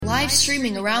live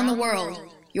streaming around the world.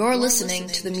 You're listening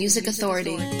to the Music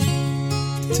Authority.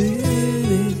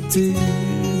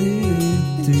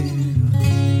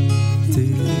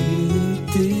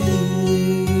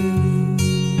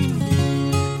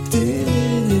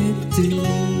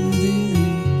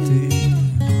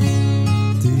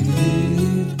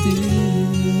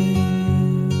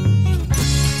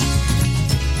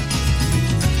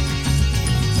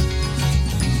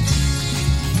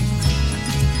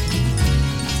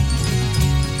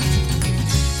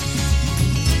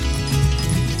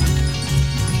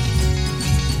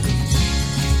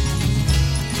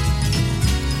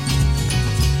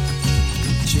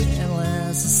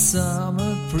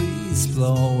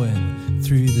 Blowing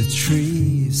through the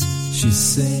trees, she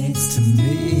sings to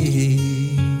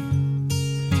me,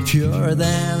 purer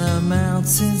than a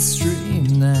mountain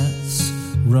stream that's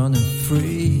running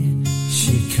free.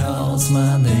 She calls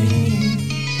my name,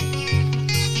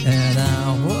 and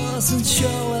I wasn't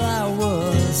sure what I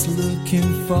was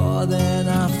looking for, then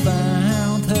I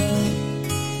found her.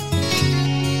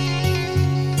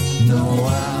 No,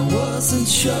 I wasn't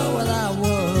sure what I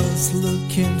was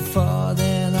looking for,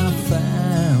 then I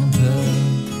found her.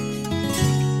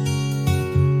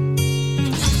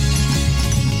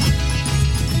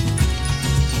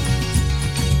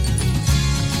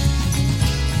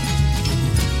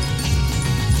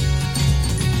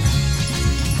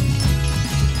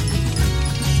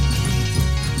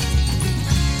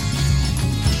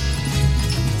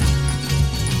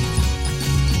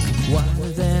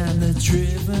 Wider than the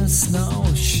driven snow,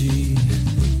 she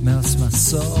melts my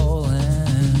soul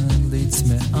and leads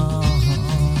me on.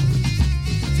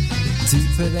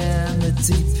 Deeper than the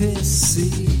deepest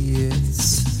sea,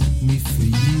 it's me for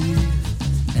you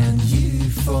and you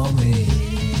for me.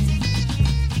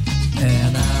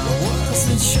 And I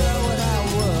wasn't sure what I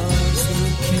was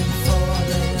looking for,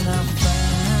 then I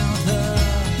found her.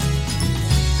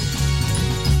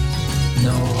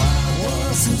 No, I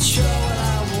wasn't sure what I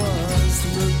was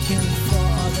looking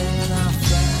for, then I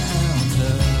found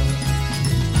her.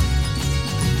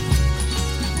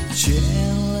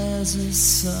 Gentle as a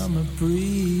summer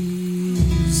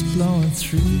breeze blowing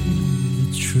through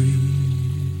the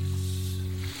trees,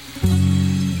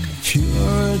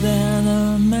 purer than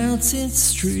a mountain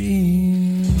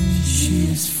stream, she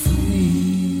is free.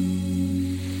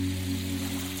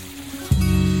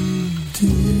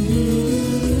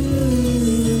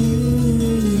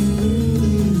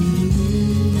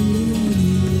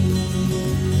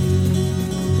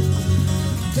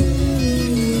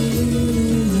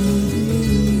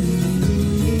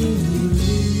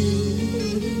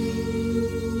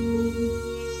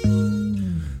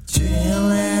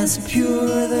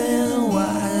 Purer than,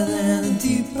 wider than,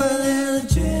 deeper than,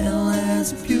 gentle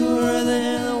as purer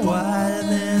than, wider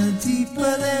than,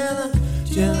 deeper than,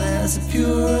 gentle as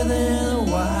purer than,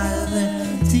 wider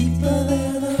than, deeper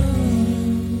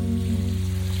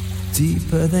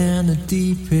than the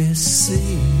deepest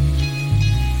sea.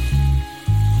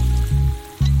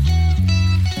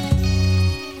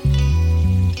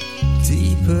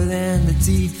 Deeper than the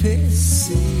deepest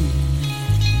sea.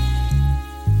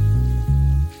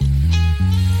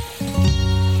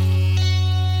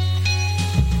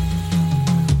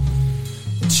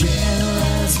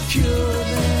 Pure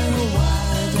than,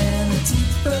 wider than,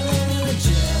 deeper than,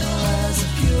 gentle as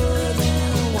pure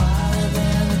than, wider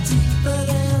than, deeper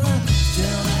than,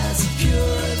 gentle as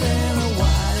pure than,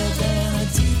 wider than,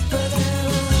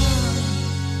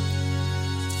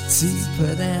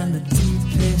 deeper than the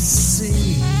deepest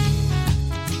sea.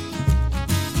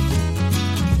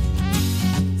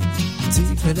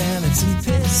 Deeper than the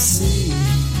deepest sea.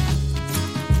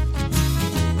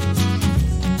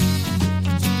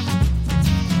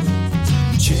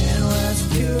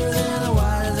 Purer than,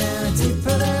 wider than,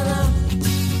 deeper than,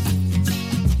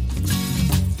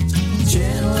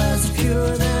 gentle as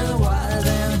pure than, wider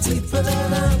than, deeper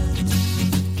than,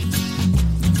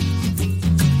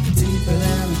 deeper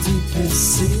than the deepest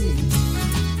sea,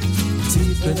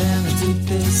 deeper than the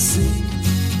deepest sea,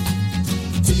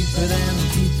 deeper than the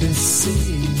deepest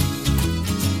sea,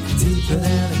 deeper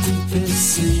than the deepest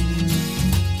sea.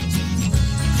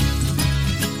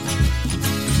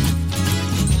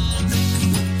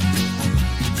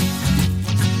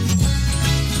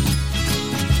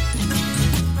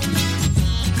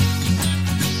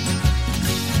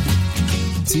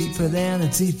 Deeper than the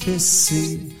deepest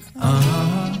sea,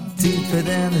 deeper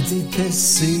than the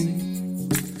deepest sea,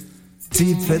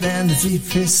 deeper than the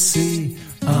deepest sea,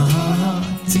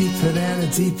 deeper than the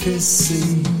deepest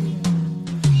sea.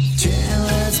 Gentle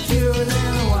as pure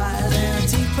than, wider than,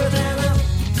 deeper than,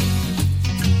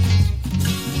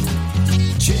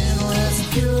 gentle as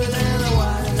pure than.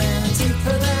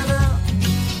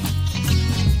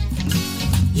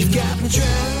 me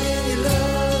drowning in your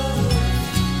love.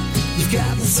 You've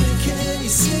got me sinking in your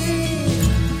sea.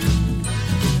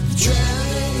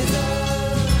 Drowning in your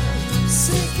love,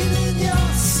 sinking in your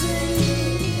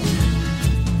sea.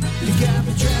 You got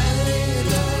me drowning in your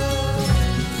love,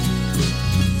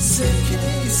 sinking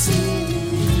in your sea.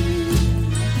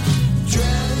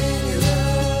 Drowning in your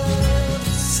love,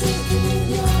 sinking in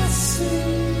your sea.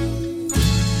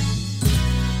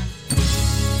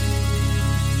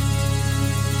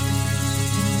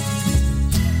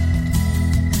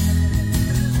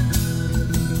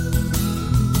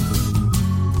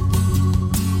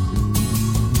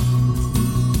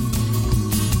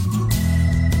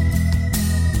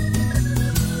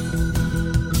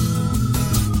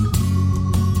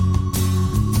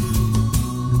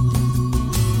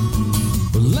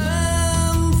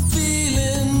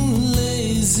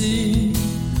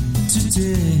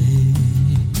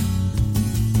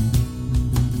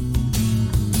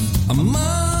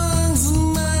 Amongst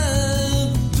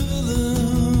my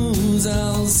pillows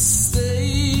I'll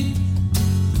stay.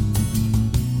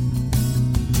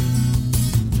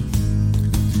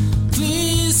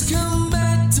 Please come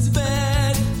back to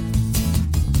bed.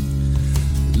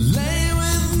 Lay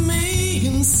with me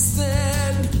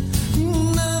instead.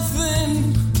 Nothing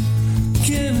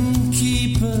can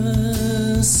keep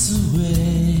us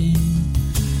away.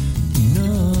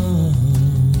 No.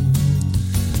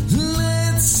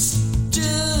 Let's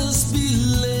just be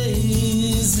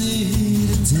lazy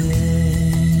today.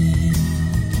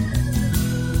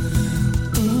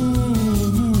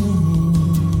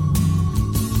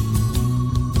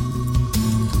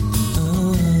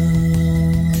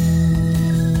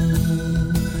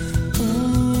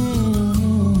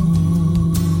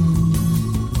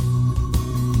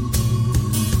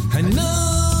 I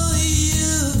know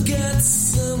you've got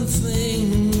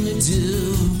something to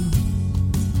do,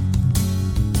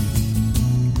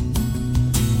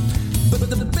 but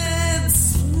the bed's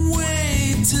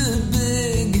way too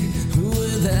big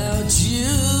without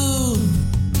you.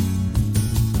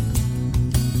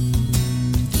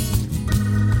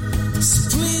 So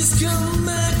please come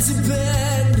back to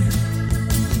bed.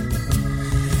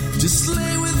 Just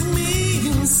lay with me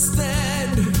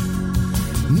instead.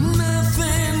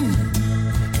 Nothing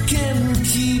can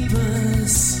keep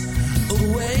us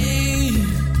away.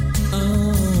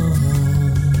 Oh.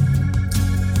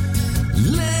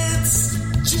 Let's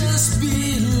just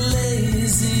be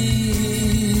lazy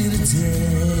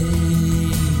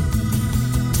today.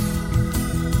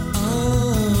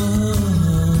 Oh,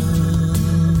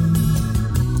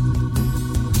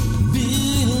 be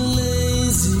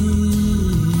lazy.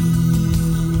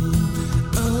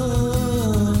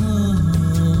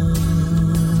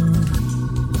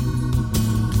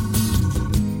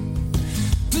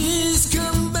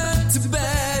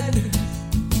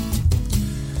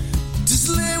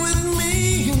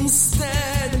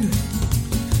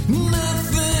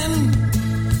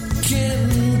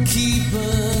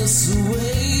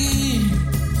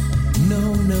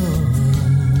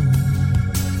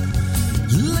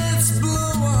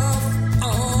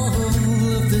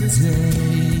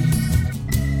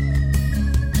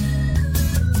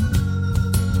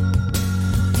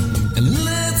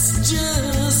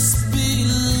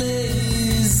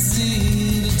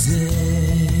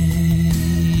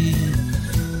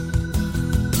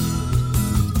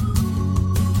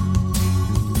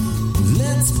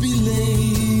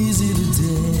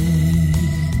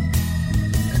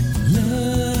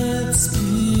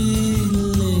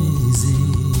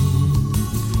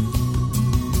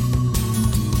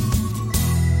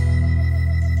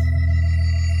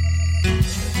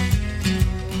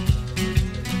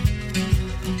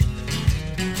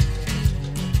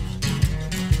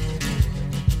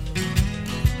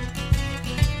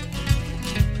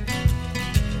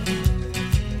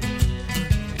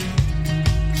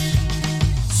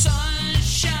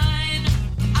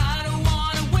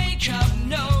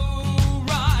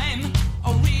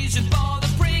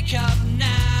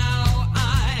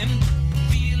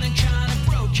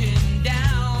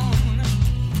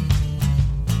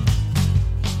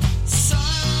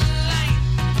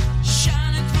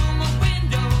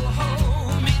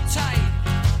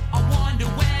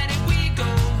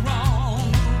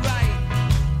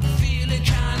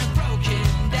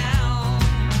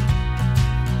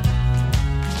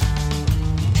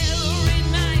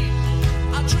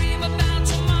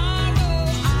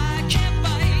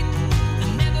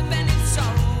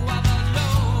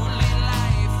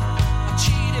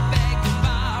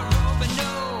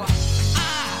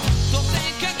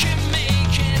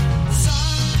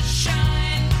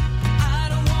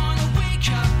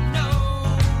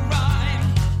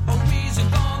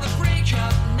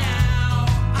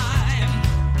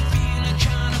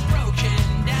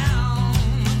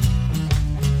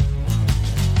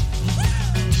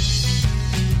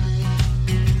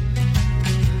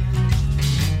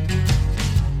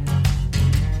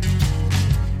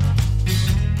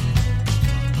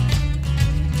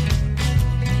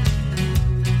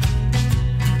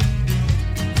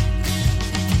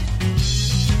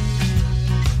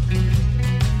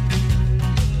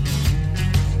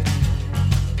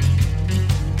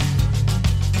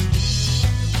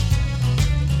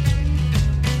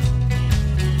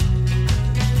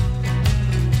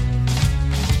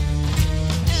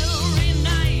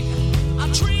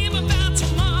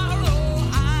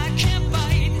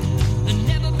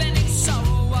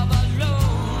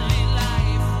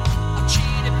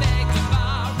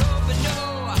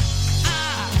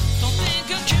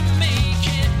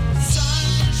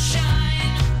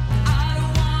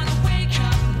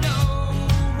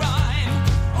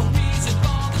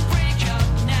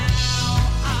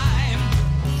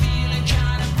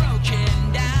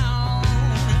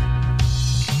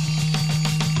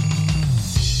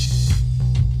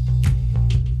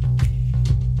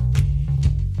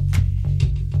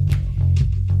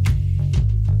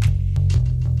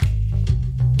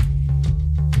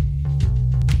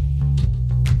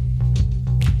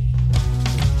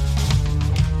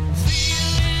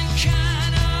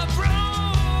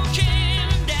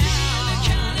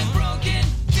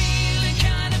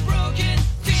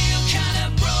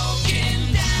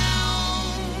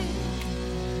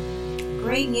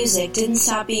 music didn't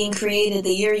stop being created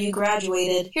the year you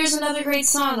graduated, here's another great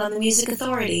song on the Music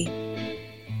Authority.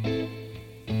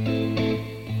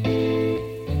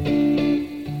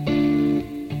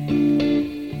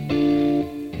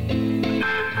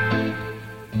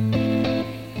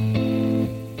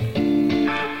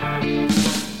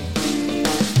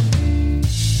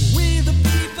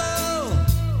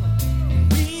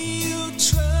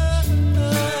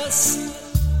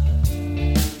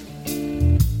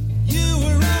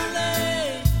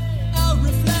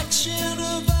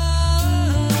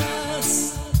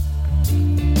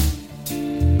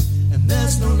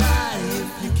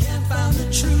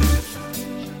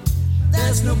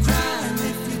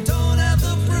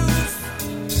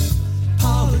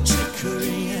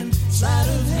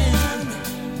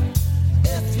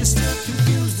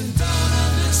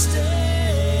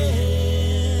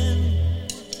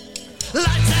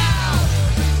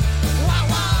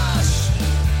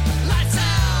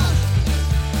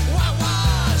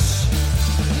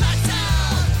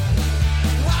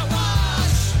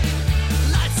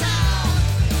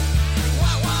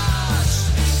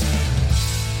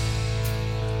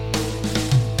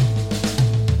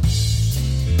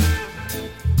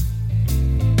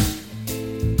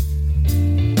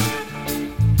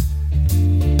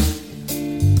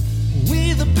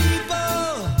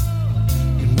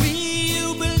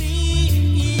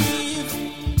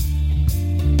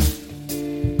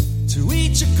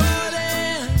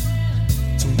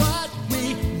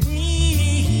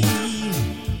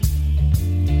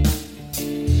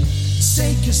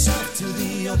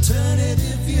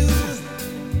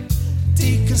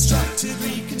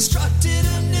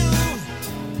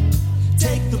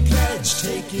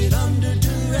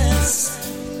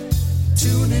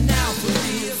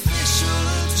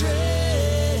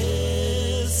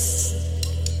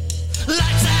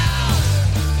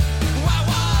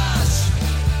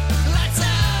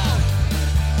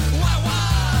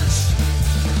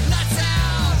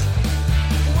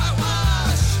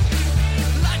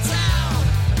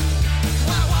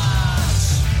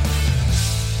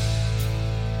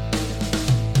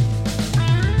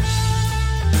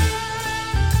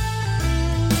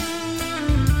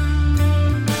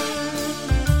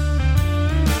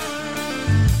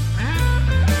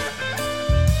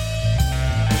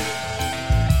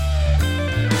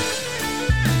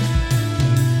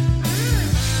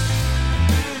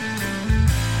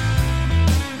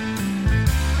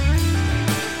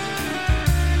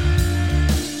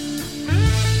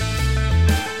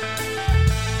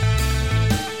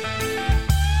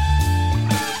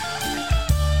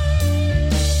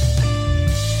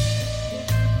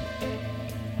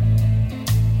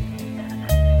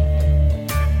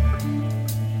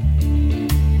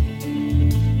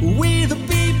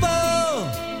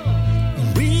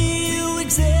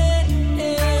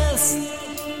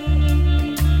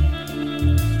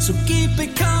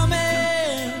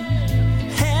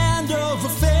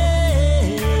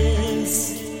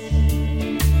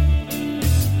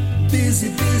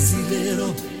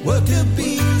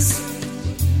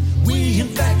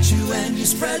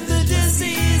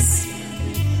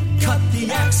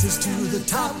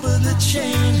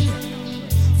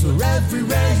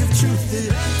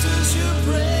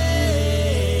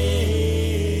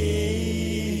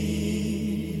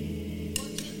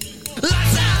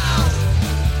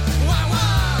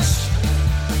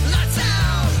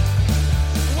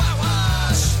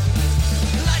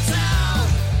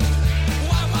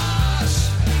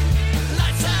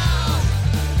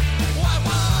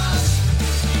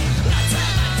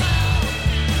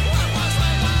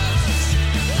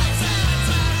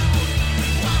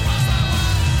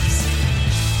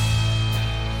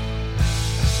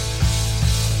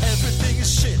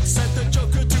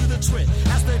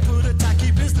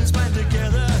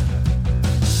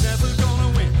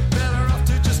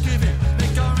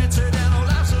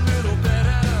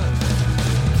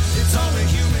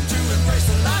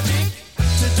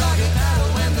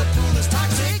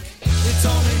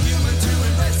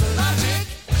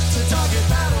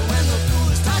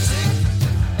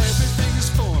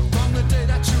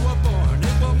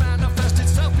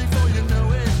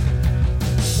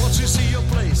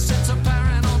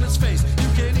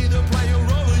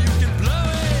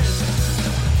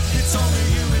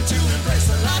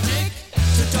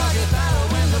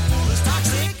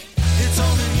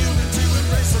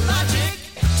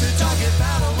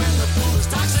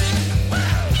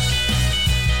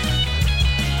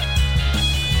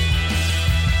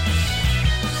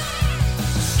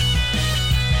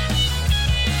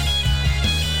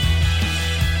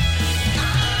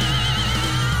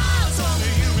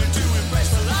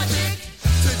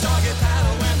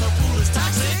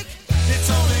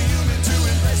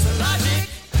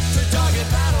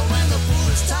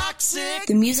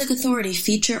 the Music Authority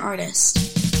feature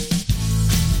artist.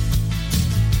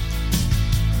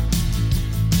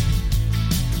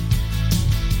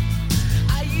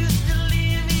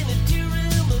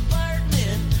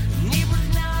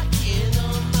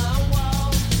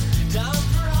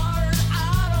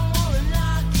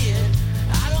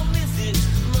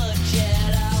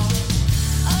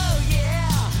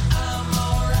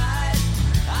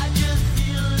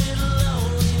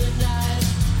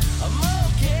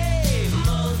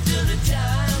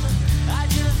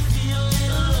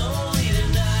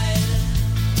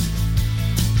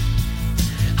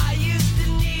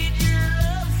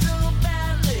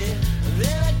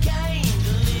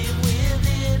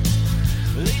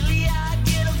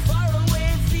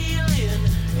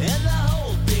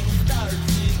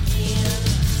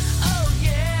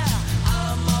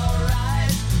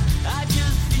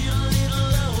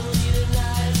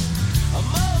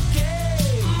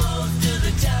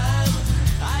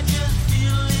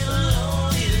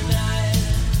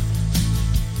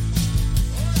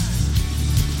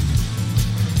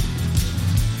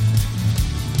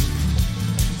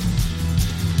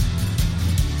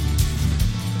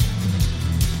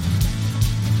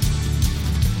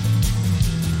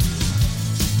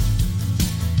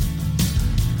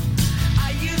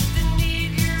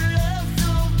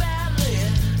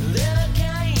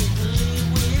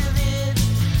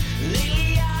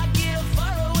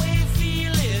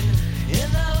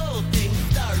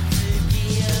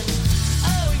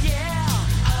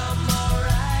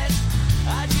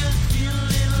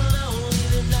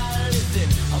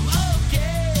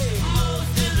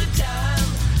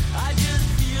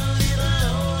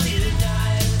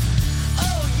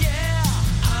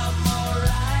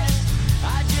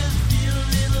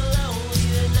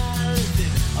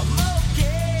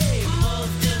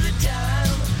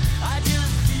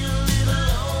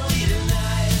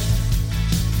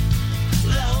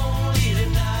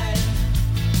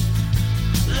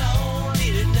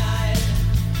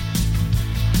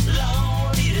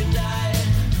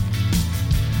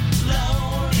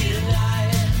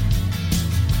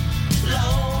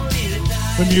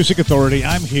 The Music Authority.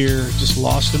 I'm here, just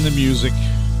lost in the music.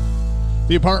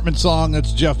 The Apartment song,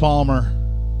 that's Jeff Palmer.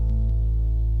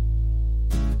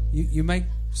 You make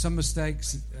some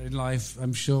mistakes in life,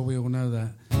 I'm sure we all know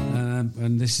that.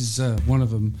 And this is one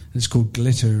of them. It's called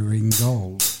Glittering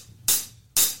Gold.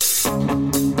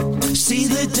 See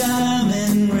the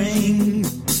diamond ring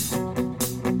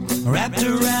wrapped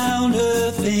around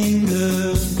her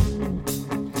finger.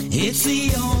 It's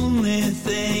the only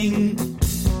thing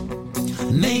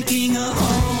making a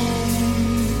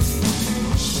home.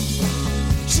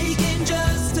 She can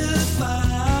justify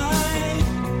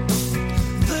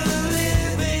the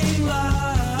living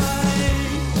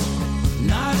life.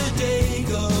 Not a day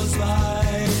goes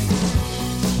by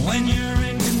when you're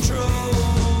in control.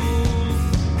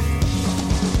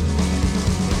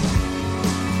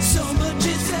 So much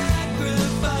is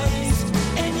sacrificed,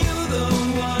 and you're the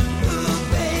one who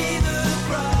paid the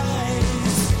price.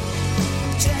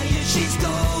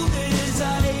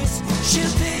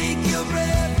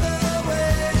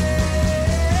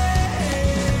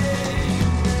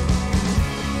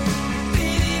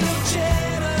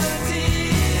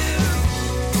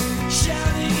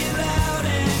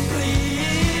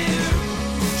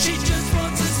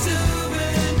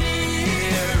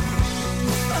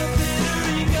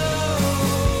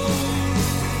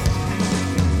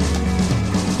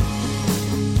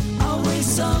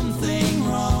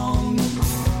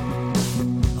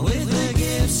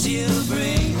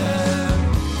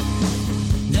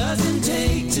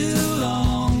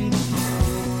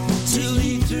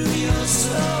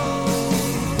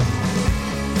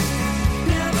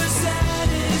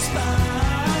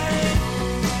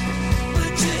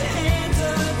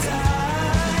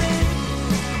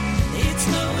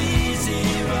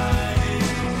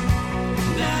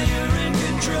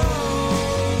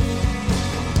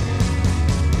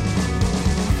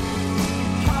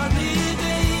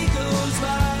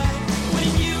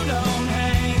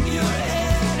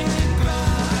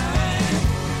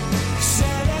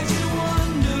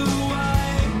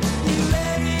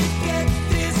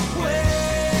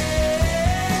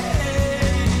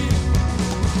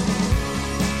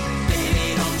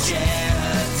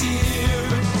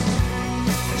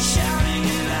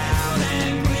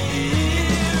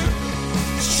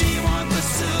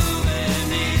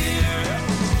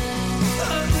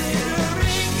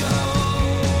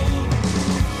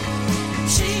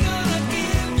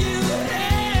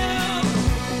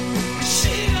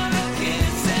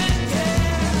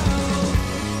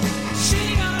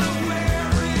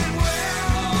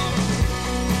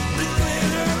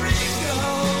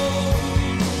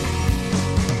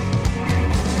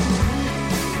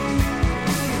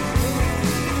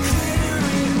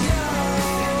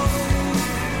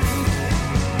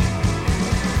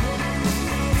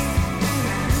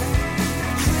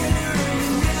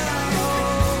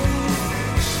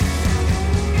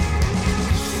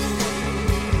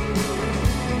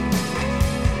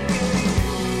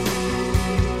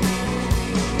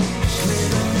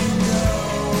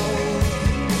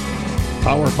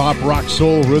 Power pop, rock,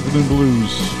 soul, rhythm and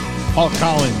blues. Paul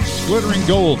Collins, Glittering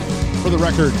Gold. For the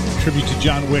record, tribute to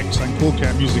John Wicks on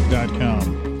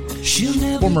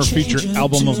CoolCatMusic.com. Former featured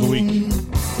album of the week.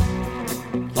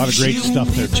 A lot of great stuff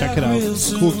there. Check it out.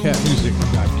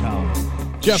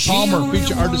 CoolCatMusic.com. Jeff Palmer,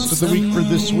 feature artist of the week for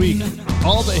this week.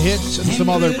 All the hits and some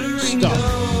other stuff.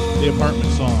 The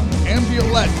Apartment Song. And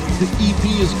Violette, the EP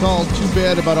is called Too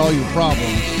Bad About All Your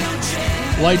Problems.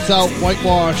 Lights Out,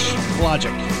 Whitewash,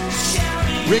 Logic.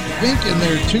 Rick Fink and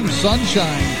their Two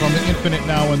Sunshine from the Infinite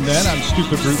Now and Then on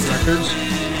Stupid Brute Records.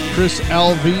 Chris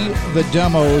LV, The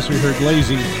Demo, as we heard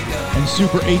Lazy. And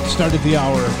Super 8 started the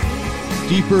hour.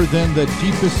 Deeper Than the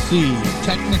Deepest Sea,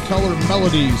 Technicolor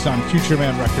Melodies on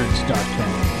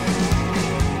FutureManRecords.com.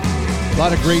 A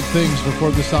lot of great things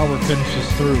before this hour finishes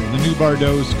through. The new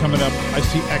Bardot's coming up. I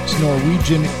see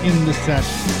ex-Norwegian in the set.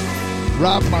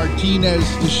 Rob Martinez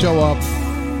to show up.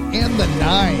 And the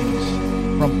Nines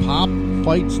from Pop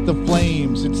Fights the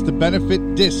Flames. It's the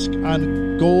benefit disc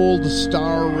on Gold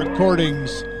Star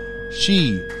Recordings.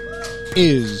 She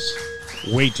is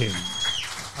waiting.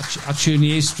 I'll tune the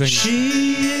E string.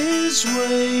 She is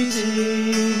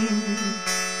waiting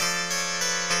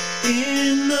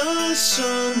in the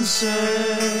sunset.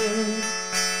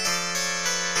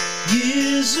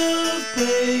 Years of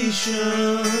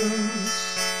patience,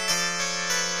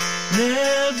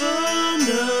 never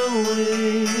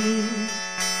knowing.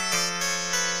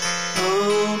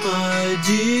 Oh, my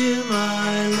dear,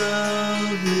 my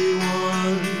lovely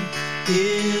one,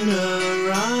 in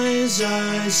her eyes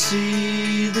I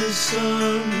see the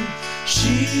sun.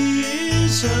 She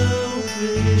is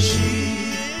hoping,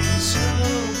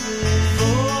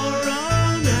 for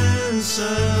an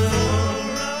answer,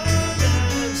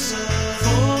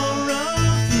 for a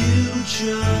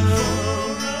future,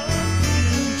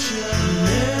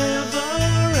 never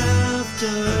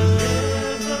after.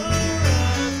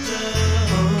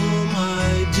 Oh,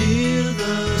 my dear,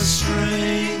 the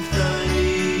strength I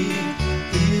need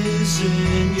is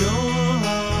in your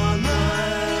heart, I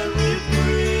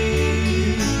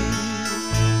breathe.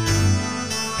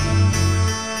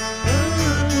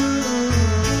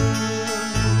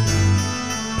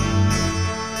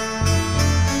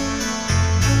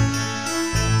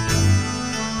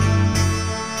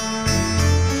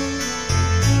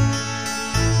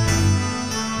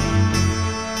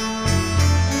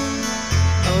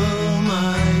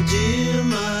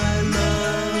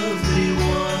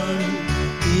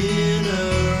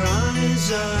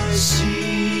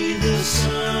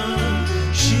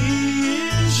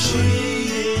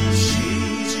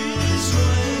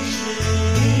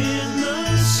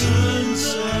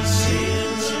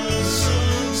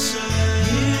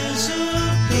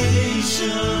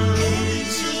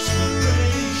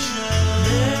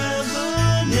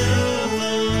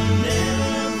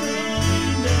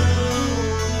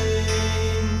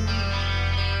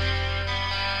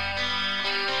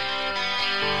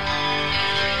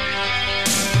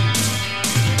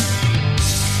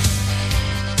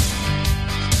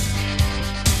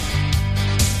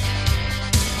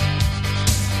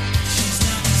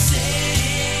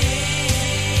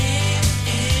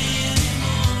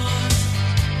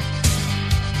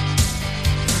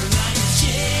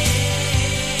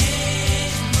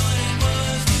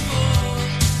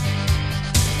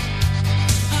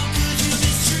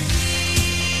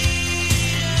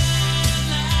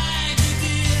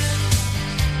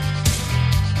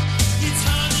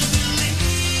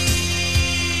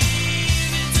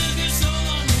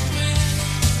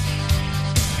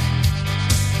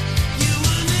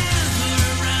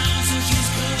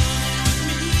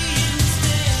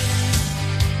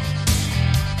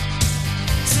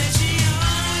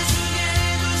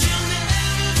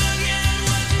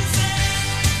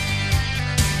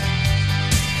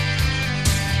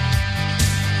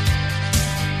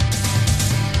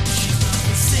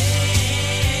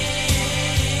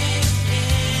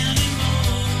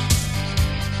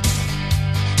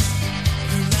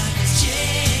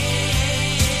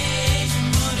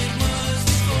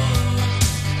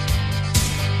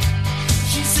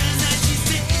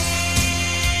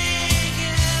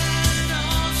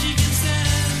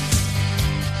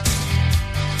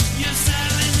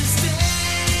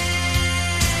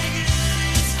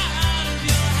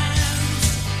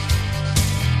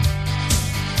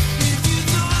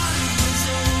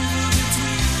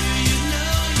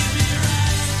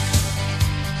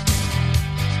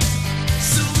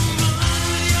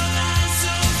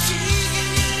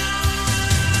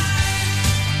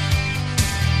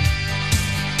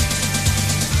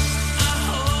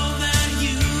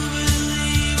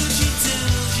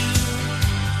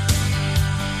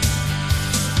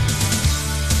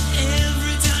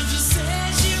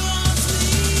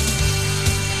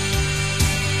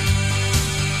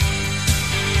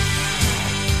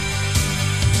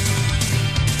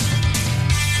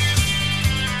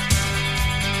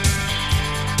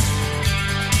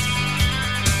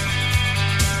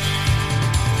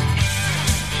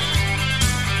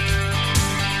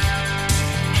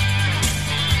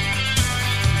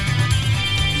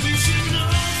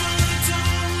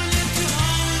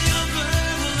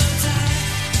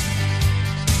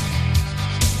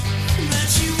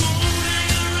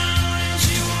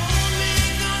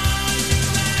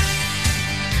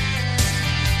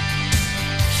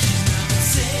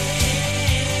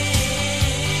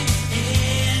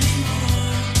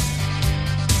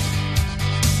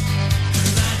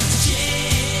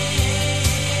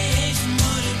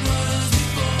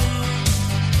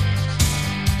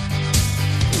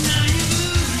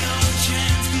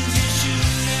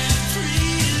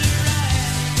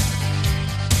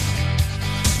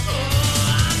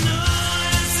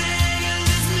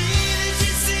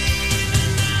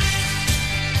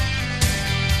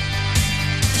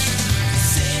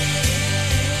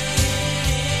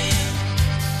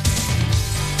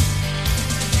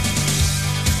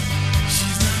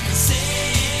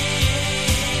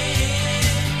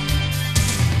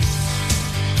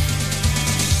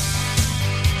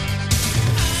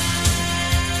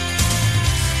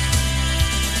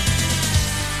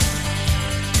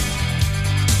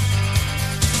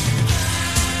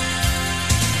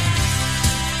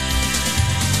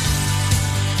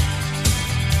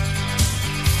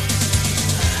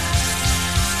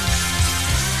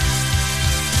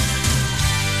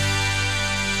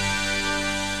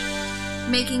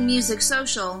 Making music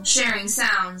social, sharing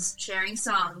sounds, sharing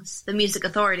songs. The Music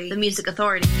Authority. The Music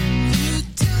Authority.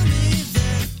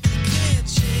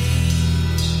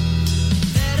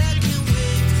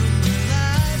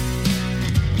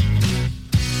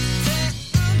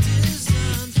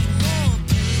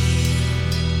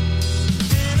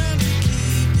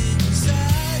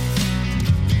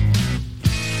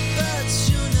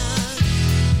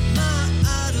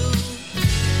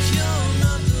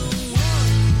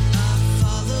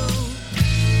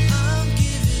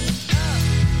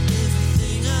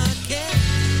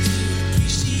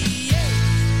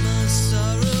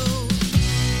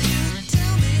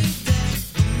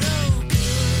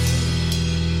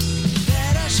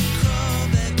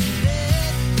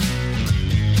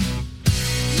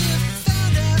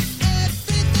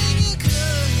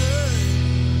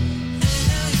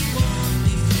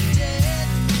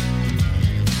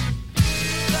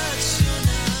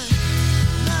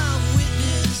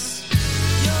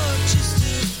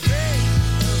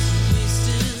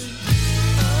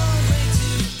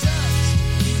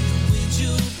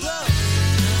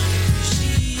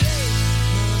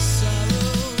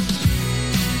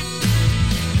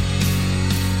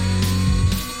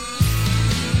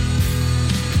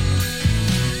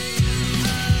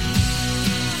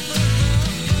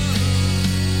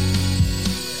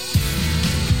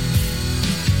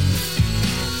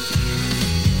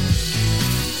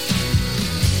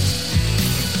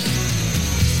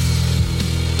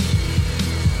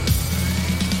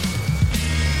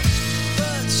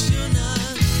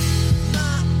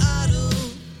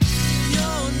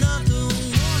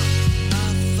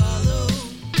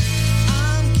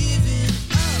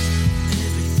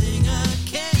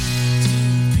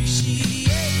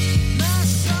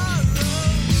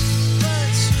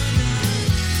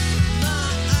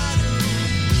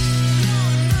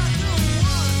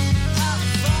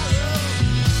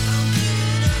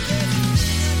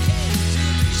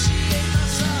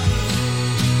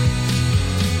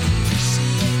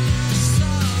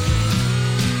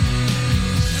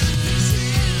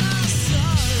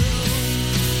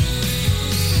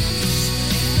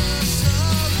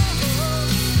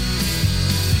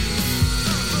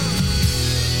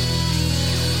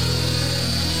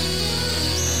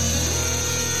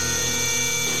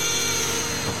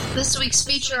 This week's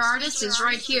feature artist is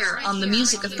right here on The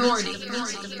Music Authority.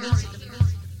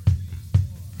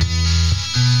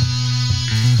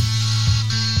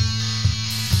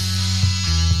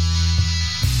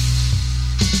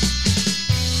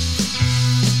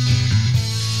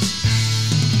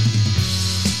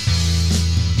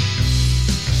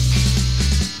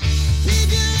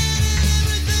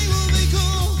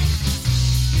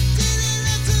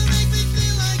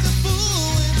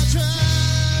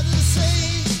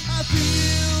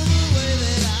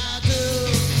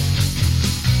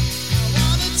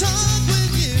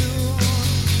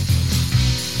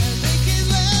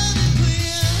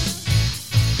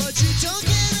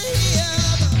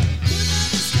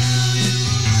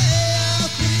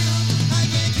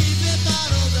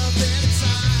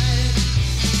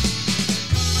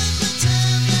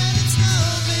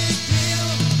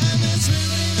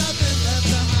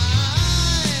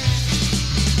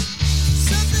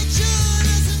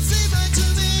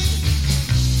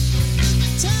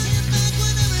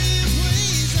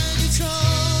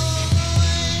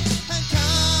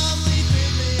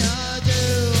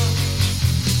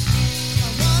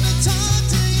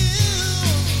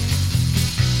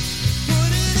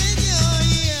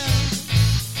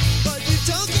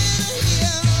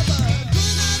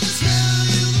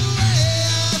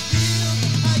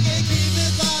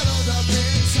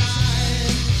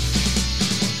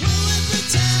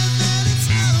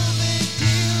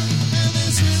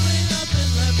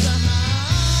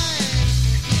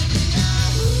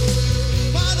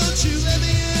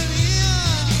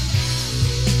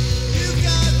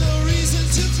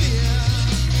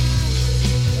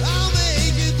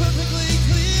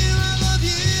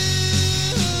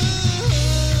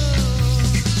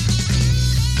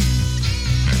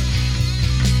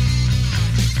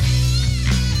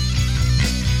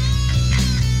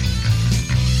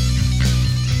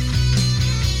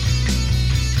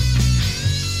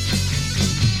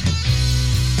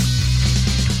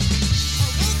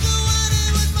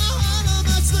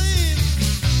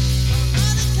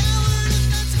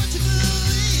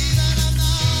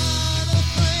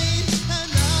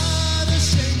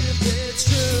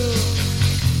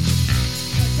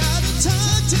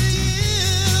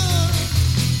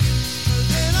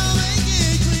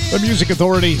 The Music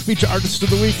Authority, feature artist of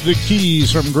the week, The Keys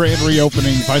from Grand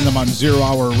Reopening. Find them on Zero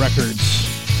Hour Records.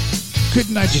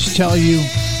 Couldn't I just tell you?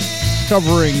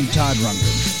 covering Todd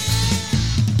Rundgren.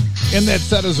 In that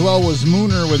set as well was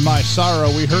Mooner with My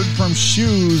Sorrow. We heard from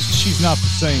Shoes, She's Not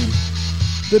the Same.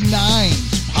 The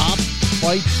Nines, Pop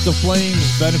Lights the Flames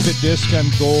benefit disc on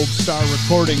Gold Star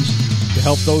Recordings to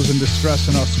help those in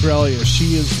distress in Australia.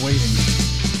 She Is Waiting.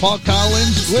 Paul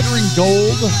Collins, Glittering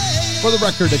Gold. For the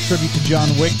record, a tribute to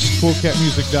John Wicks,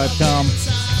 CoolCatMusic.com,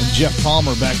 and Jeff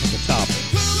Palmer back at the top.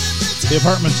 The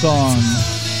Apartment Song,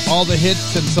 all the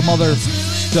hits and some other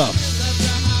stuff.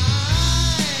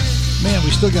 Man,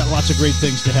 we still got lots of great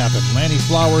things to happen. Lanny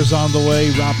Flowers on the way,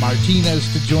 Rob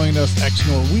Martinez to join us,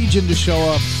 ex-Norwegian to show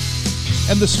up,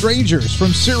 and The Strangers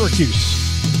from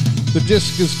Syracuse. The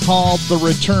disc is called The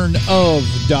Return of ...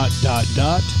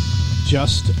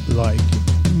 Just Like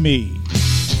Me.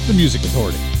 The Music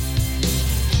Authority.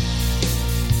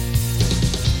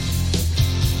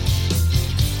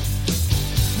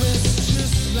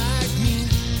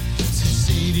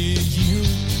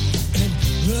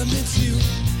 Love me too,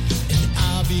 and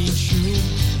I'll be true.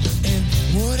 And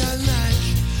what I like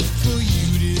for you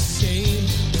to say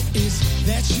is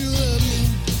that you love me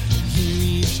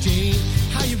here each day.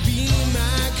 How you be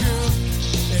my girl,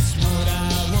 that's what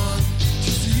I want.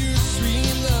 Just your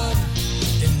sweet love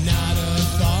and not a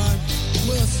thought.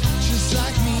 Well,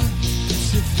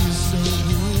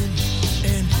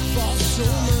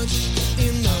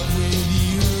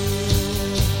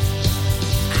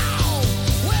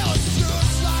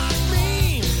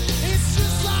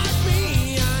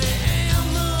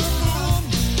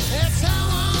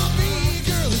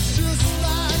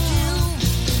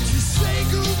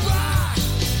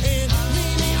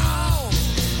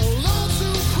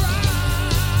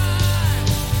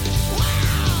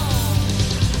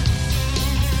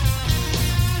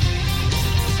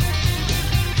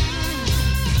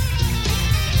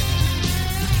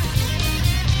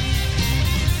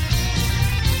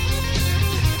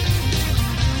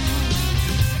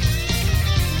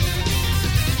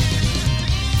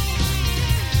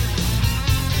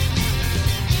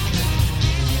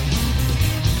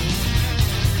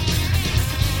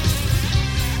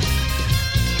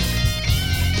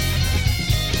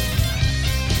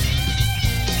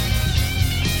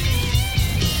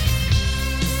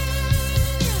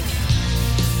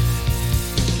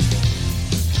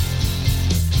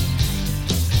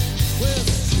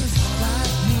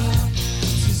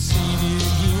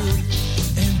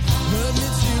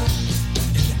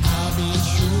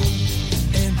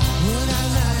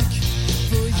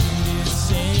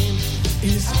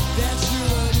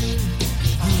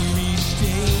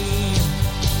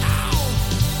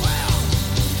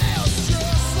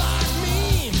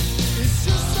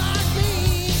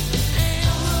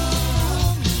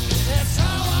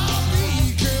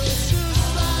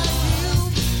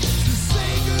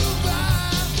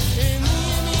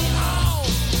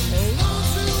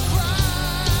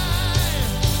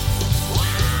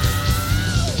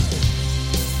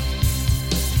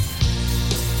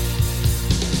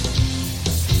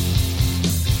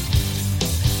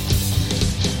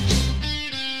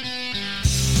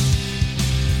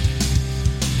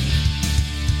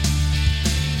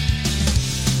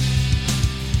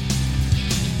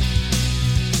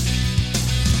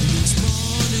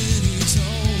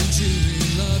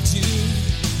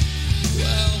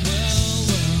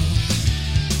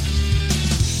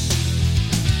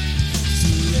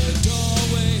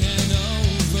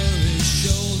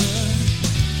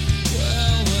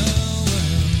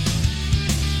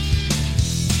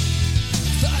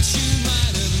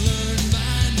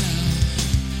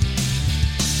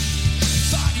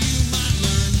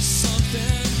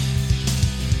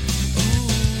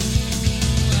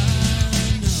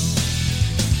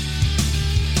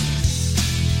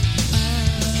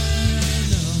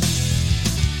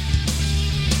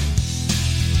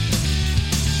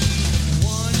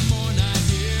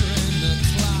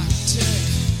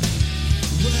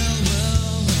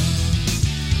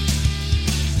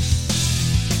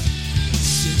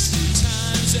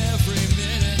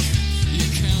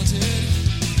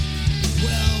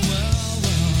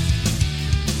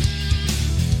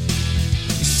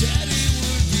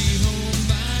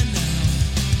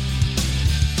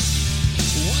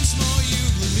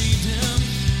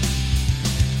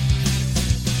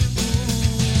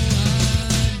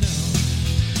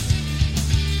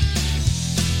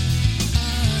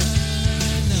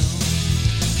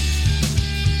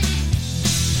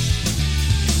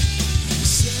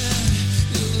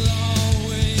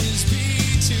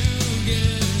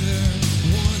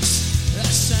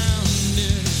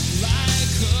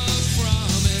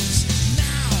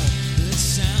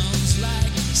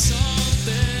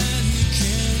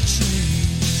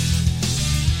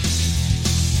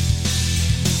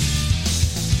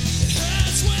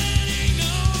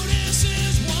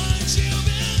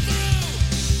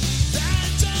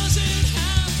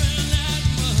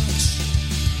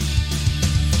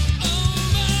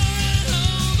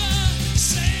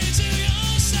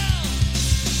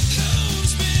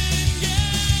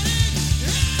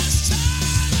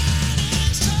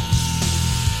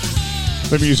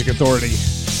 The Music Authority.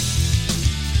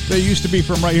 They used to be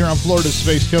from right here on Florida's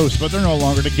Space Coast, but they're no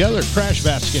longer together. Crash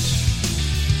Basket.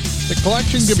 The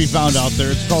collection can be found out there.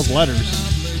 It's called Letters.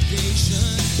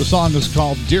 The song is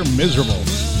called Dear Miserable.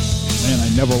 Man,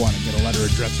 I never want to get a letter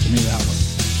addressed to me that way.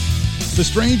 The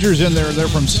Strangers in there, they're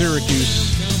from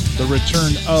Syracuse. The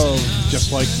return of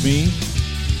Just Like Me.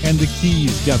 And the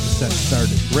Keys got the set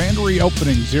started. Grand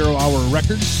reopening 0 Hour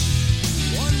Records.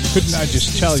 Couldn't I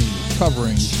just tell you,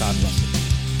 covering Todd Rundgren.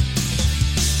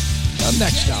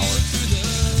 Next hour.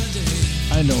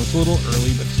 I know it's a little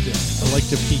early, but still, I like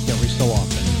to peek every so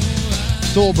often.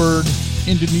 Soulbird,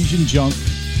 Indonesian Junk,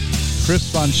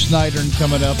 Chris von Schneidern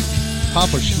coming up,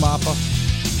 Papa Schmappa.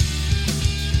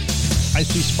 I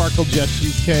see Sparkle Jets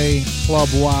UK, Club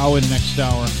Wow in next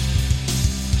hour.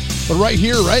 But right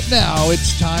here, right now,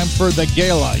 it's time for the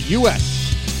Gala US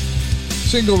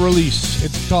single release.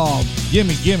 It's called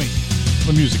Gimme Gimme,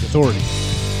 The Music Authority.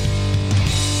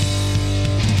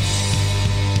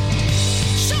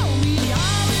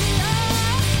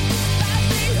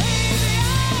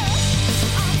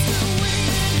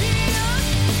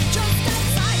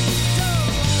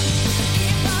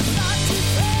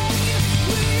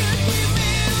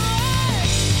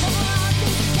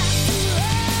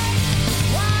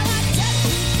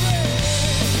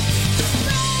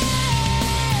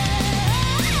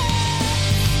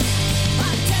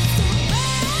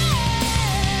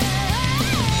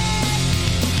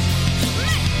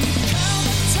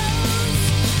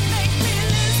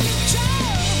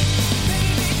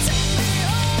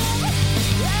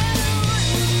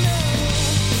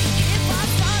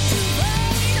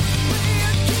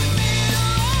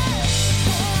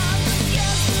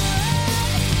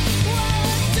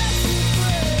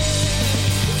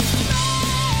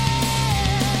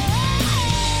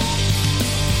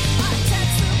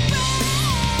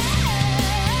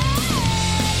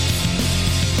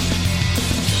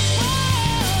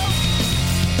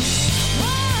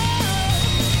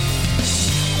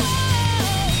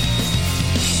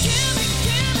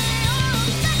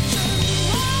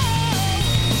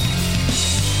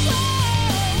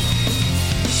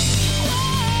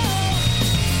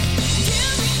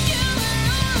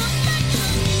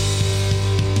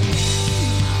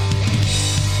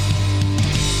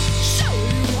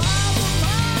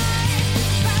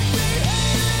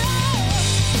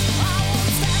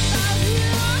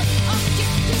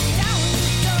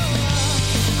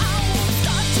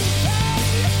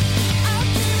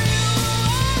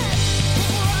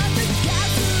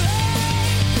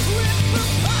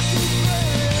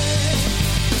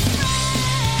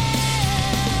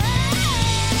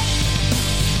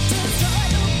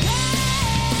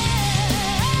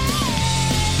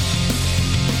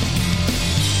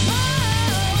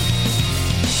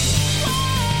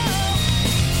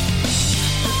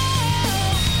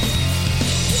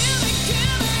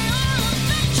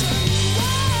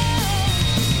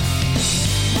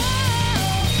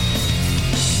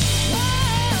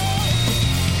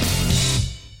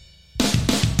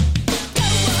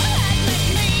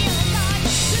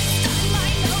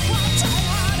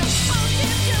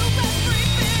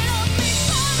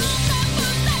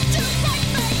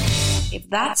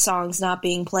 That song's not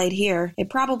being played here. It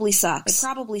probably sucks. It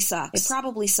probably sucks. It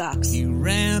probably sucks. He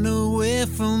ran away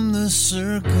from the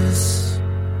circus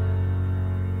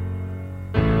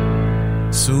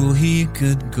so he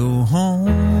could go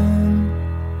home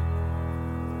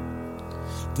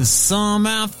to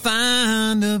somehow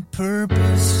find a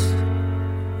purpose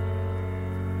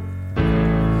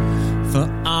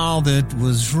for all that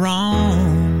was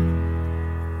wrong.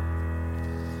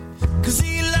 'Cause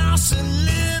he lost a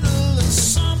little of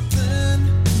something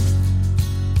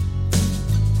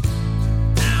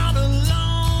out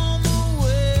along the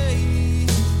way,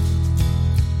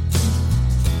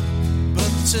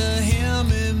 but to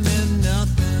him it meant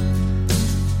nothing,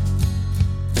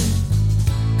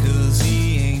 'cause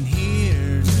he ain't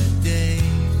here today.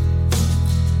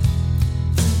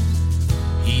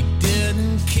 He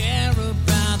didn't care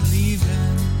about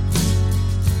leaving.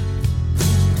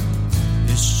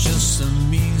 It's just a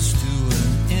means to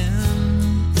an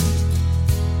end.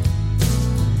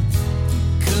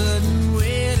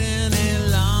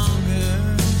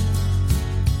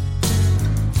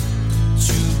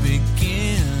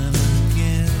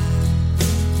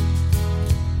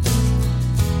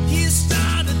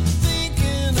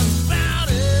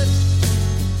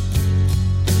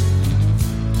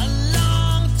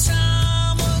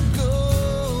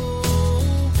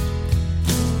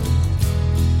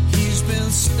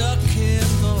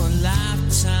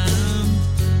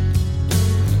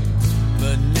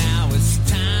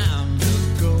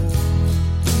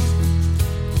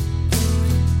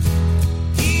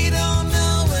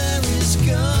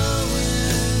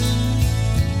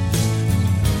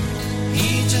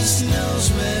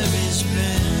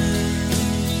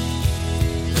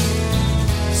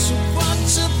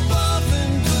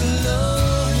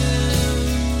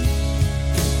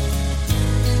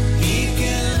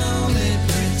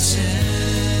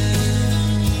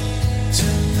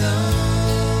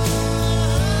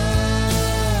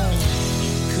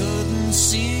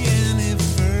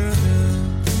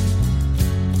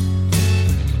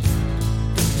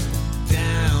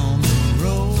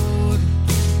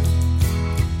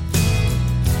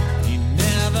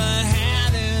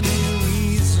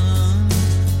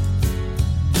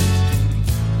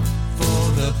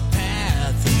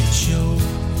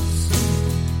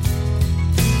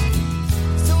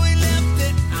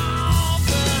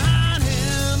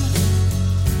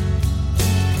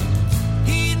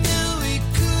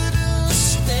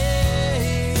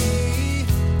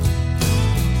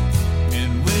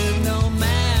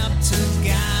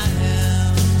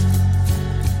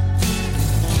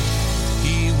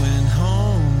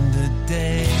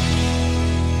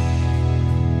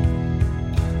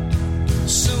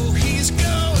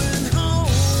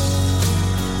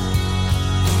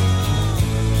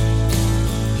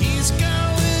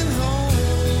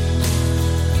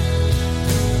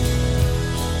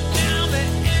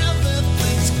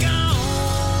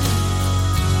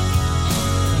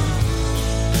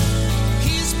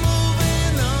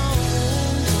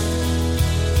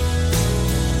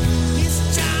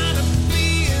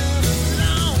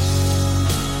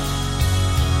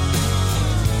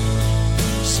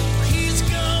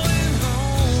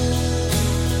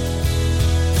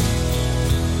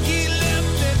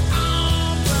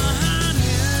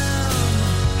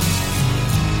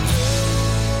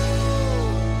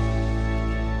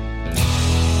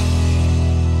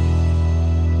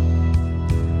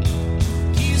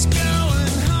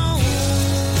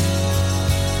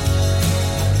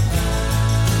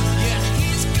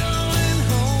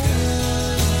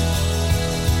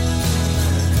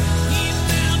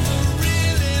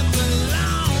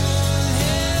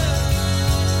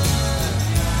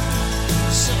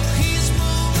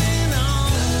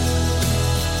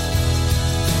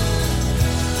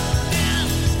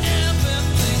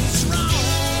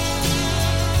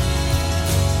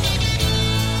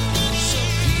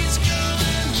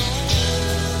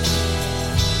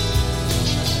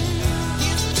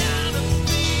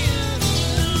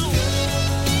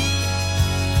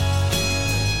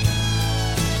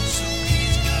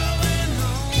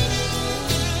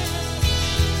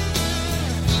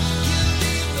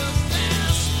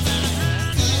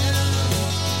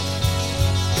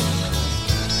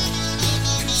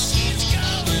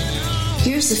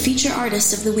 the Feature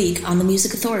Artist of the Week on the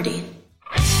Music Authority.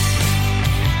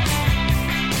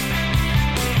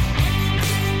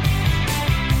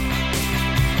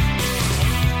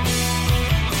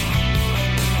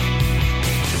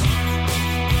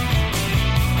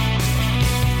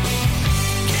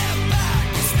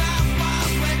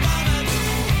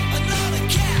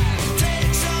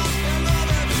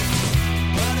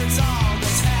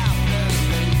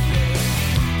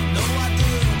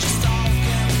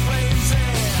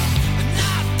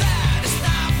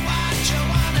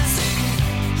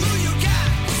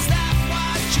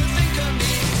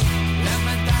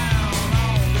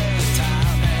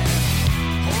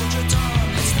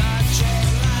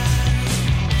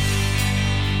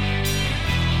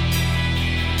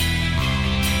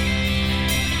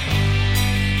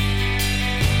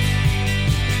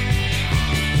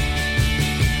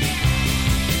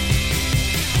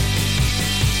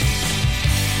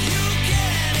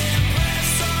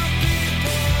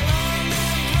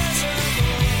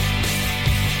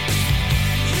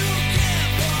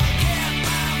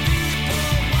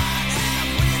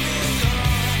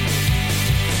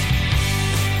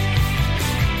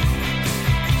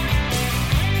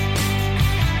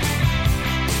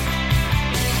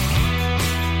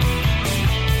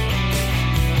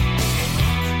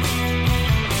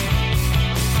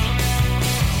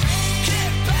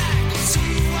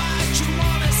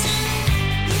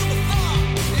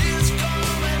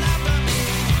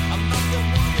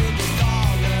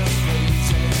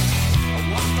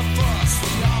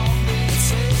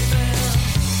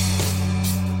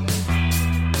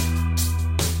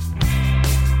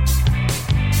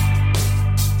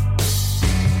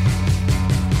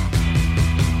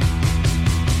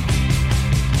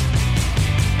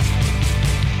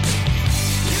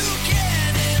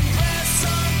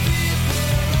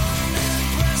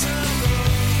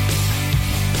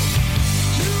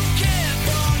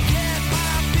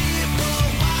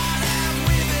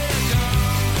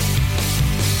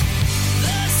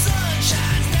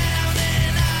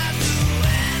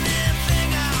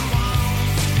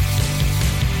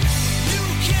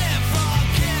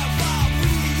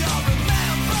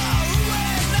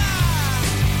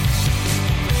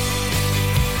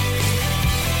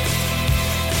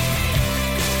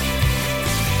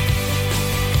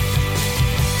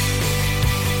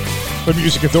 The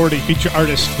Music Authority feature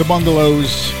artist, The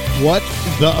Bungalows. What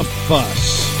the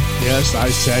fuss? Yes, I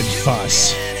said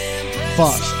fuss.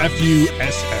 Fuss.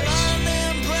 F-U-S-S.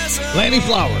 Lanny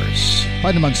Flowers.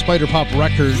 Find him on Spider Pop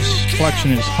Records.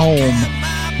 Collection is Home.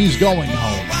 He's Going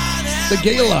Home. The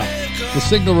Gala. The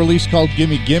single release called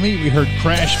Gimme Gimme. We heard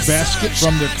Crash Basket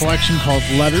from their collection called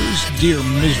Letters. Dear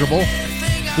Miserable.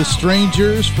 The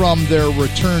Strangers from their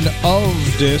Return of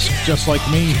disc, Just Like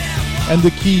Me. And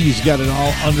the Keys got it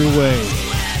all underway.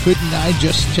 Couldn't I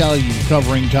Just Tell You,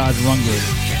 covering Todd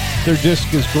Rundgren. Their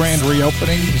disc is Grand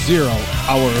Reopening, 0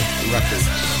 Hour Records.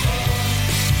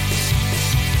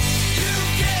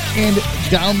 And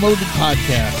download the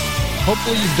podcast.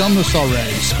 Hopefully you've done this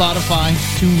already. Spotify,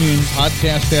 TuneIn,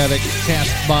 Podcast Addict,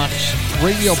 CastBox,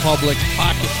 Radio Public,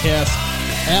 Pocket Cast,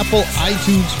 Apple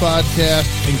iTunes Podcast,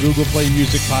 and Google Play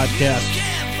Music Podcast.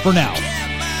 For now,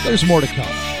 there's more to come.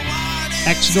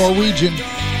 Ex-Norwegian,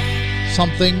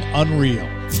 Something Unreal.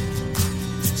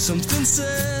 Something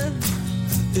said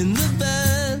in the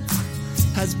bed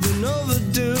has been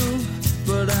overdue,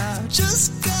 but I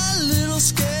just got a little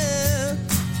scared,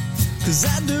 'cause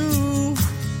I do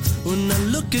when I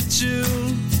look at you.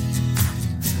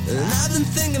 And I've been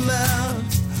thinking about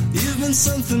you've been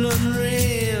something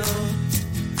unreal,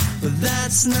 but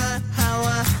that's not how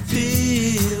I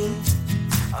feel.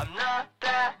 I'm not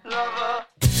that lover.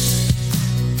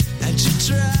 And you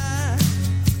try,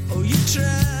 oh you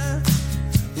try,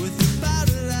 with your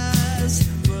powder eyes,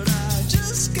 but I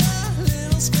just got a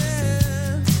little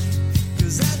scared,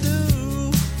 'cause I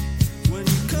do when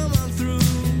you come on through.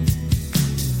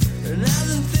 And I've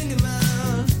been thinking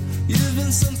about you've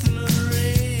been something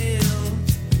unreal,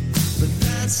 but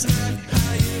that's not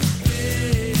how you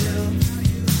feel.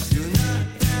 You're not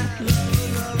that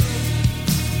lover.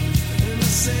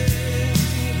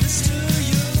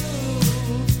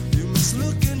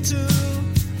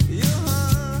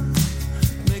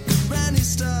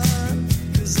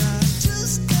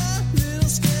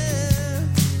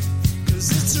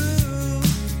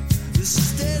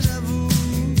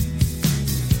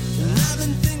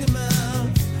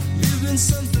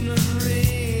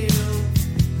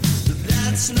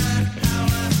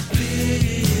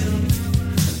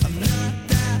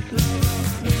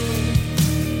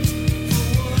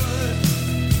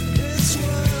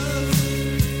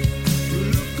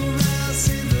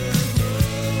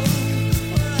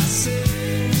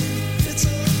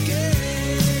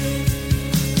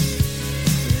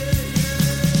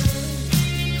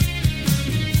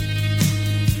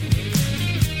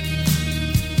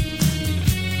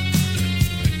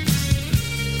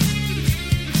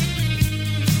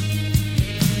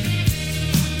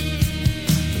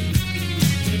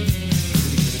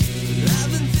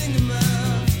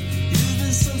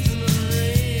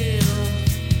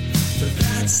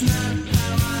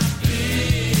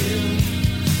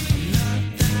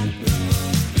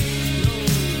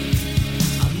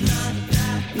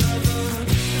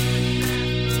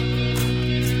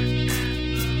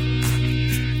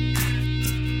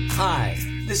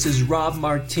 This is Rob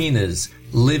Martinez,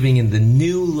 living in the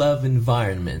new love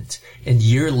environment, and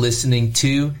you're listening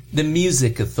to The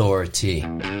Music Authority.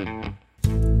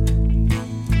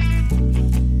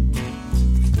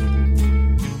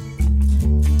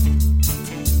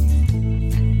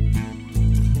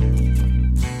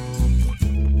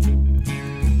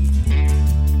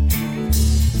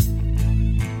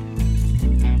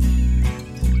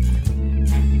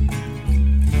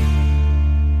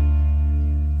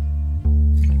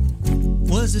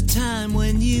 Was a time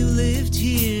when you lived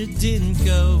here didn't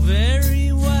go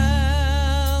very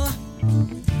well.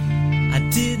 I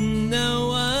didn't know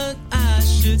what I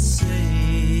should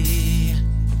say,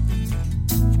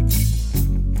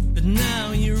 but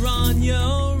now you're on your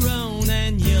own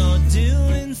and you're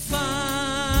doing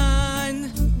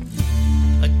fine.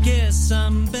 I guess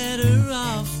I'm better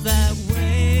off that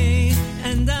way,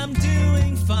 and I'm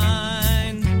doing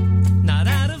fine, not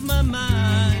out of my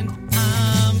mind.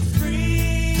 I'm free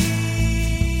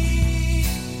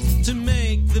to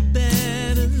make the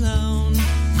bed alone.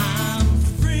 I'm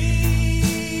free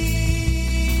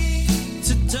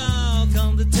to talk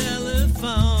on the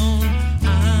telephone.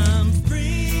 I'm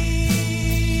free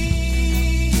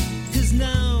 'cause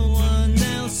no one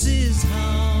else is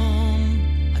home.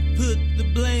 I put the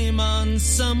blame on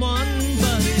someone,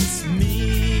 but it's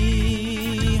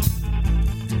me.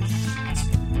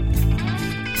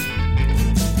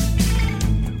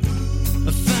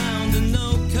 I found a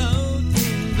note code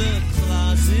in the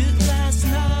closet last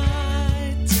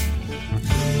night.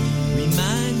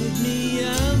 Reminded me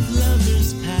of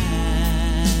lovers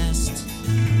past.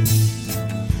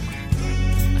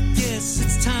 I guess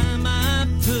it's time I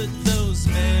put those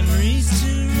memories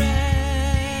to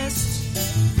rest.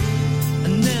 I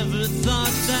never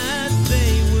thought that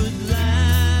they would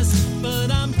last, but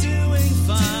I'm doing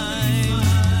fine.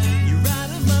 You're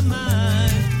out of my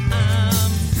mind.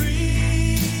 I'm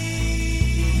free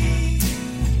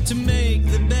to make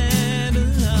the bed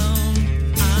alone.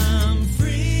 I'm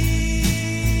free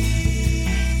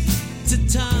to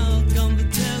talk on the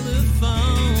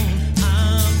telephone.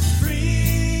 I'm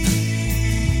free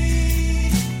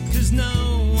 'cause no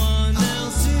one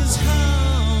else is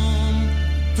home.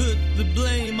 Put the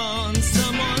blame on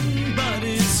someone, but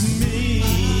it's me.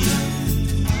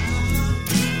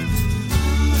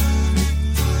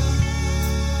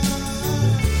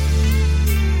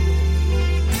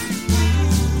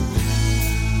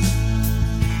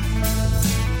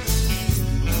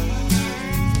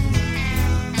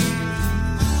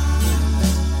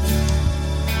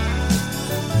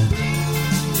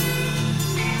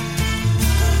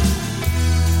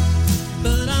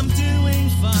 But I'm doing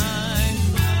fine.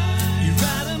 You're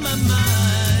out of my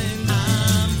mind.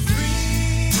 I'm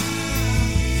free.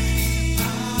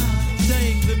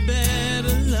 Take the bed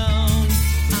alone.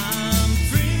 I'm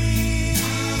free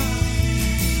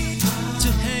to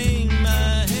hang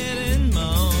my head and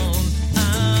moan.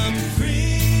 I'm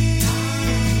free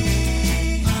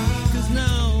 'cause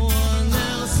no one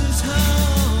else is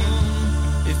home.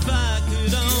 If I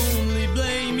could only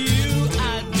blame you,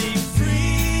 I'd be free.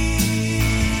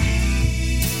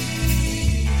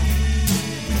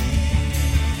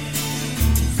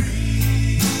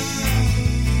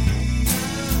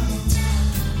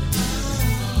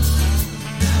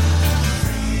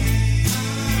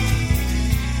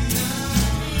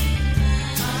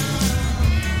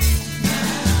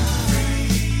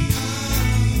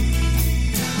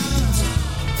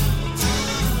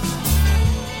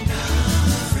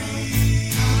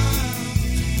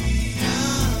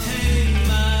 Hang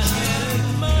my head and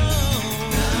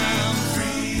moan. I'm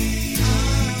free.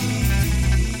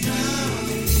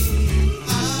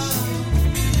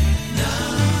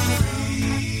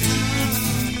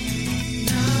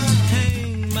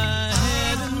 Hang my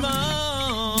head and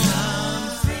moan. I'm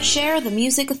free. Share the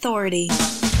Music Authority. Oh,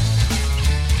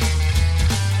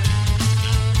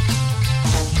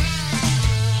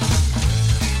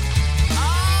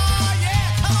 yeah,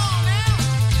 come on now.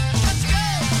 Let's go.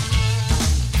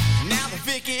 Now the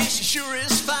Vicky, she sure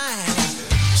is fine.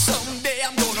 Someday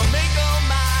I'm gonna make her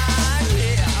mine.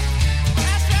 Yeah,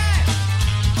 that's right.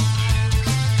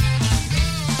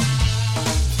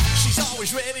 She's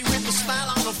always ready with a smile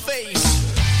on her face.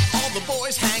 All the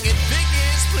boys hang at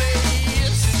Vicky's place.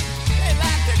 They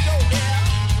like to go there.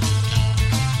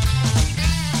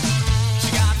 She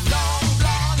got long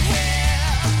blonde hair.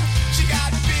 She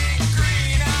got big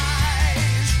green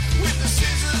eyes with the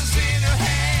scissors in her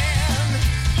hand.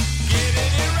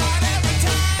 Getting it right every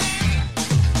time.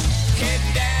 Head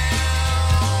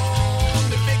down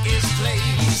to Vicky's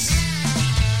place.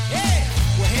 Yeah,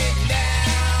 we're heading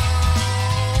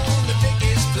down to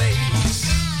Vicky's place.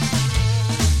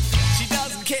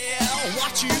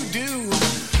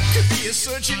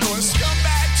 search, you know a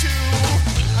scumbag too.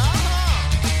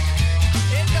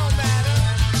 It don't matter.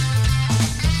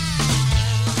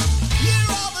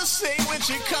 You're all the same when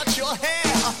she cut your hair.